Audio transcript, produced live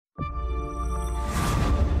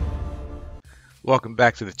Welcome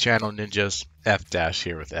back to the channel, Ninjas. F-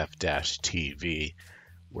 here with F-TV.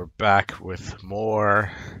 We're back with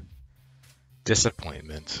more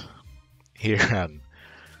disappointment here on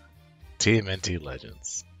TMNT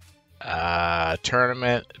Legends.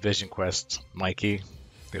 Tournament, Vision Quest, Mikey,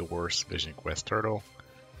 the worst Vision Quest turtle.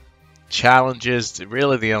 Challenges,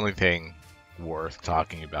 really the only thing worth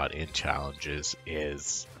talking about in challenges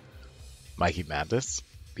is Mikey Madness,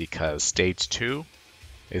 because Stage 2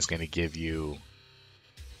 is going to give you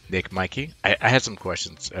Nick Mikey. I had some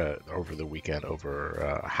questions over the weekend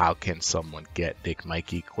over how can someone get Nick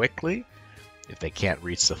Mikey quickly if they can't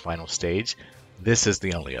reach the final stage. This is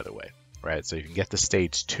the only other way, right? So you can get to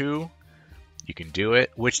Stage 2, you can do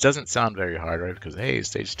it, which doesn't sound very hard, right? Because, hey, it's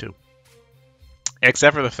Stage 2.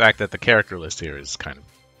 Except for the fact that the character list here is kind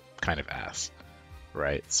of ass,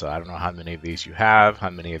 right? So I don't know how many of these you have, how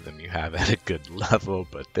many of them you have at a good level,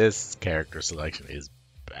 but this character selection is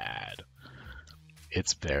bad.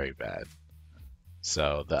 It's very bad.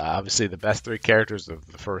 So obviously the best three characters of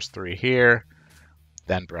the first three here,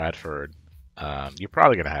 then Bradford. You're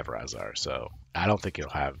probably gonna have Razar, so I don't think you'll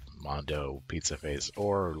have Mondo, Pizza Face,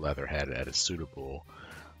 or Leatherhead at a suitable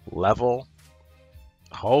level.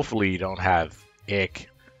 Hopefully you don't have Ick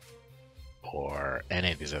or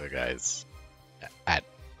any of these other guys at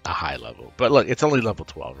a high level. But look, it's only level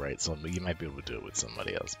 12, right? So you might be able to do it with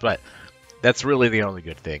somebody else. But that's really the only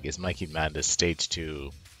good thing is Mikey Madness Stage 2.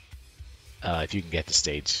 If you can get to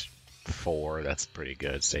Stage 4, that's pretty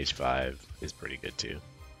good. Stage 5 is pretty good too.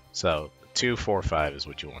 So 2, 4, 5 is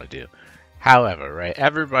what you want to do. However, right,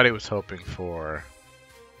 everybody was hoping for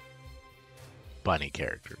bunny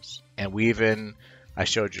characters. And I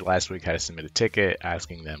showed you last week how to submit a ticket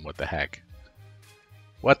asking them what the heck.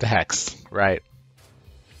 What the heck's, right?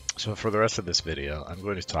 So for the rest of this video, I'm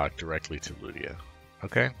going to talk directly to Ludia.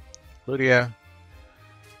 Okay? Ludia,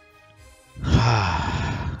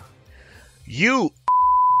 you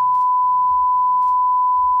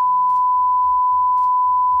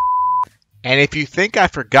and if you think I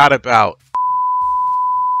forgot about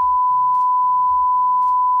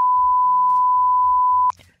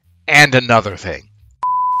and another thing,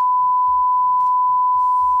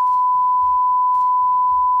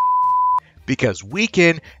 because week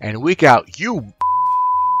in and week out, you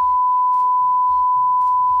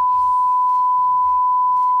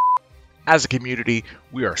as a community,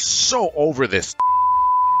 we are so over this.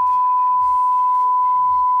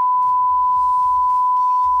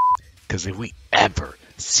 Because if we ever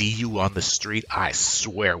see you on the street, I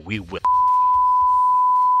swear we will.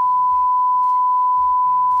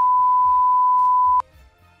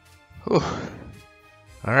 Whew.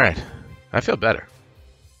 All right. I feel better.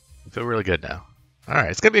 I feel really good now. All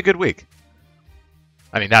right. It's going to be a good week.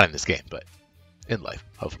 I mean, not in this game, but in life,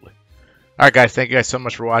 hopefully. All right, guys. Thank you guys so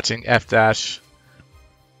much for watching. F-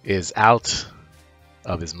 is out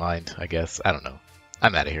of his mind, I guess. I don't know.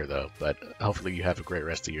 I'm out of here, though. But hopefully you have a great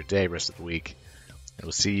rest of your day, rest of the week. And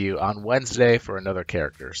we'll see you on Wednesday for another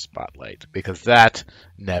character spotlight, because that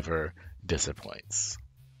never disappoints.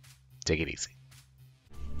 Take it easy.